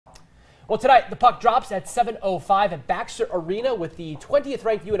Well, tonight the puck drops at 7:05 at Baxter Arena with the 20th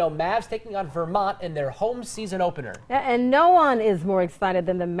ranked UNO Mavs taking on Vermont in their home season opener. And no one is more excited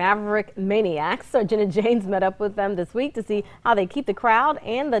than the Maverick Maniacs. So Jenna James met up with them this week to see how they keep the crowd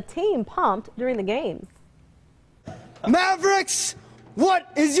and the team pumped during the games. Mavericks,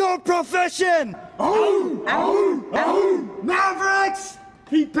 what is your profession? Mavericks,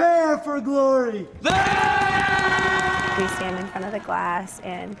 prepare for glory. We stand in front of the glass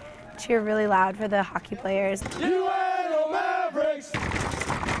and cheer really loud for the hockey players. UNO Mavericks!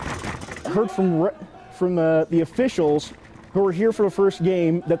 I heard from the officials who were here for the first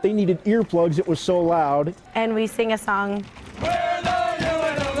game that they needed earplugs. It was so loud. And we sing a song. We're the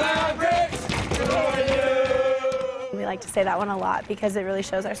UNO Mavericks! Who are you? We like to say that one a lot because it really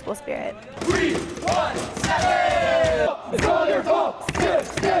shows our school spirit. 3, 1, 7! It's all your fault! Skip,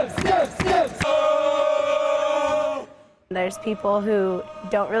 skip, skip, skip! There's people who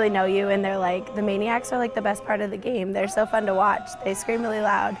don't really know you and they're like, the Maniacs are like the best part of the game. They're so fun to watch. They scream really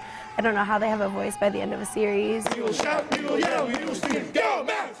loud. I don't know how they have a voice by the end of a series. We will shout, we will yell, we will scream, go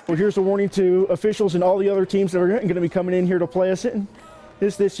Mavs! Well, here's a warning to officials and all the other teams that are going to be coming in here to play us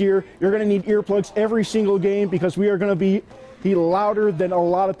this year. You're going to need earplugs every single game because we are going to be louder than a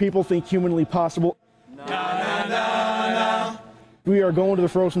lot of people think humanly possible. We are going to the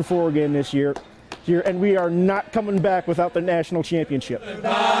Frozen Four again this year, and we are not coming back without the national championship.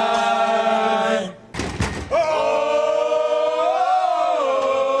 Bye.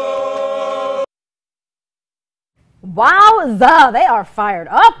 Wowza, they are fired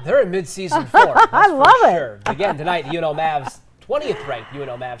up. They're in mid-season form. I love it. Again, tonight, the UNO Mavs, 20th ranked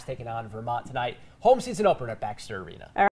UNO Mavs taking on Vermont tonight. Home season opener at Baxter Arena.